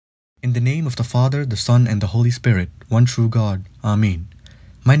In the name of the Father, the Son, and the Holy Spirit, one true God. Amen.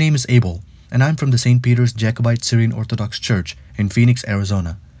 My name is Abel, and I'm from the St. Peter's Jacobite Syrian Orthodox Church in Phoenix,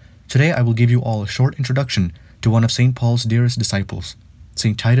 Arizona. Today I will give you all a short introduction to one of St. Paul's dearest disciples,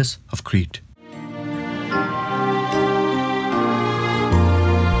 St. Titus of Crete.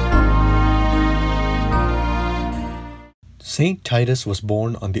 St. Titus was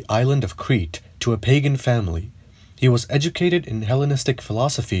born on the island of Crete to a pagan family. He was educated in Hellenistic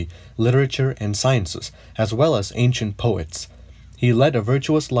philosophy, literature, and sciences, as well as ancient poets. He led a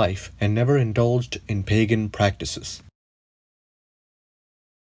virtuous life and never indulged in pagan practices.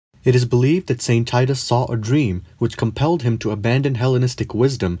 It is believed that St. Titus saw a dream which compelled him to abandon Hellenistic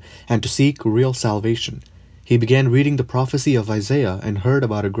wisdom and to seek real salvation. He began reading the prophecy of Isaiah and heard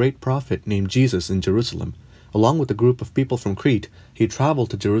about a great prophet named Jesus in Jerusalem. Along with a group of people from Crete, he traveled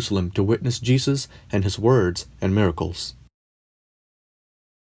to Jerusalem to witness Jesus and his words and miracles.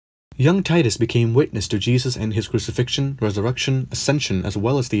 Young Titus became witness to Jesus and his crucifixion, resurrection, ascension, as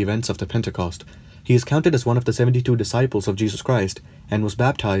well as the events of the Pentecost. He is counted as one of the 72 disciples of Jesus Christ and was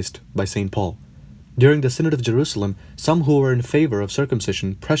baptized by St. Paul. During the Synod of Jerusalem, some who were in favor of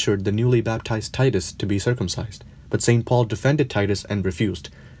circumcision pressured the newly baptized Titus to be circumcised, but St. Paul defended Titus and refused.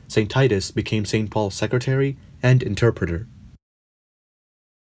 St. Titus became St. Paul's secretary and interpreter.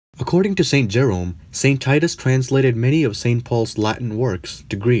 According to St. Jerome, St. Titus translated many of St. Paul's Latin works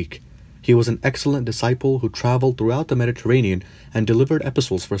to Greek. He was an excellent disciple who traveled throughout the Mediterranean and delivered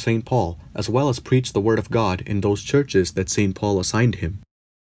epistles for St. Paul, as well as preached the word of God in those churches that St. Paul assigned him.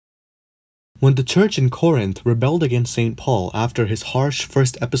 When the church in Corinth rebelled against St. Paul after his harsh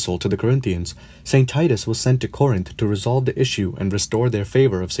first epistle to the Corinthians, St. Titus was sent to Corinth to resolve the issue and restore their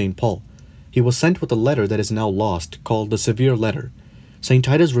favor of St. Paul. He was sent with a letter that is now lost, called the Severe Letter. St.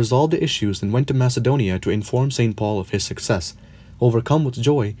 Titus resolved the issues and went to Macedonia to inform St. Paul of his success. Overcome with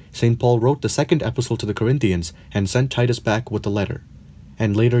joy, St. Paul wrote the second epistle to the Corinthians and sent Titus back with the letter,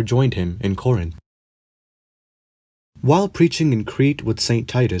 and later joined him in Corinth. While preaching in Crete with St.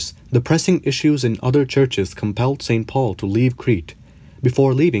 Titus, the pressing issues in other churches compelled St. Paul to leave Crete.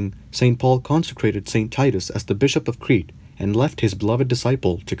 Before leaving, St. Paul consecrated St. Titus as the bishop of Crete and left his beloved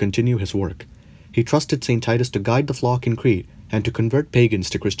disciple to continue his work. He trusted St. Titus to guide the flock in Crete and to convert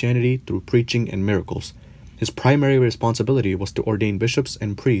pagans to Christianity through preaching and miracles. His primary responsibility was to ordain bishops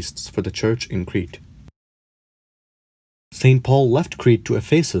and priests for the church in Crete. St. Paul left Crete to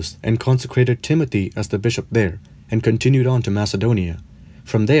Ephesus and consecrated Timothy as the bishop there, and continued on to Macedonia.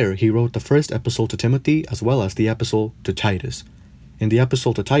 From there, he wrote the first epistle to Timothy as well as the epistle to Titus. In the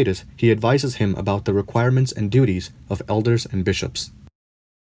epistle to Titus, he advises him about the requirements and duties of elders and bishops.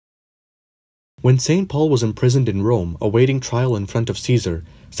 When St. Paul was imprisoned in Rome, awaiting trial in front of Caesar,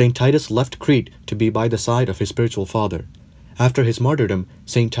 St. Titus left Crete to be by the side of his spiritual father. After his martyrdom,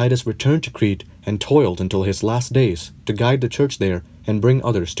 St. Titus returned to Crete and toiled until his last days to guide the church there and bring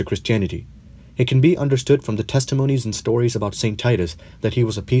others to Christianity. It can be understood from the testimonies and stories about St. Titus that he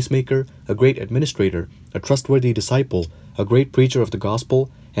was a peacemaker, a great administrator, a trustworthy disciple, a great preacher of the gospel,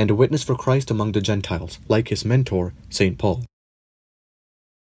 and a witness for Christ among the Gentiles, like his mentor, St. Paul.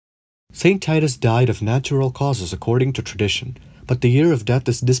 St. Titus died of natural causes according to tradition, but the year of death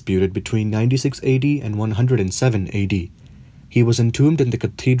is disputed between 96 AD and 107 AD. He was entombed in the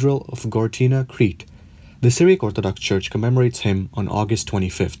Cathedral of Gortyna, Crete. The Syriac Orthodox Church commemorates him on August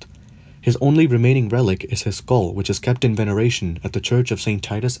 25th. His only remaining relic is his skull, which is kept in veneration at the Church of St.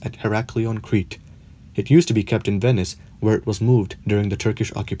 Titus at Heraklion, Crete. It used to be kept in Venice, where it was moved during the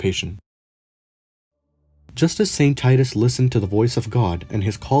Turkish occupation. Just as St. Titus listened to the voice of God and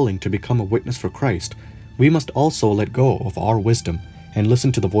his calling to become a witness for Christ, we must also let go of our wisdom and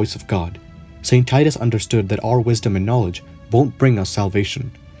listen to the voice of God. St. Titus understood that our wisdom and knowledge won't bring us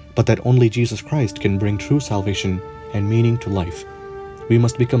salvation, but that only Jesus Christ can bring true salvation and meaning to life. We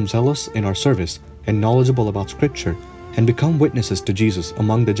must become zealous in our service and knowledgeable about Scripture and become witnesses to Jesus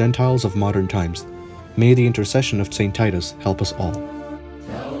among the Gentiles of modern times. May the intercession of St. Titus help us all.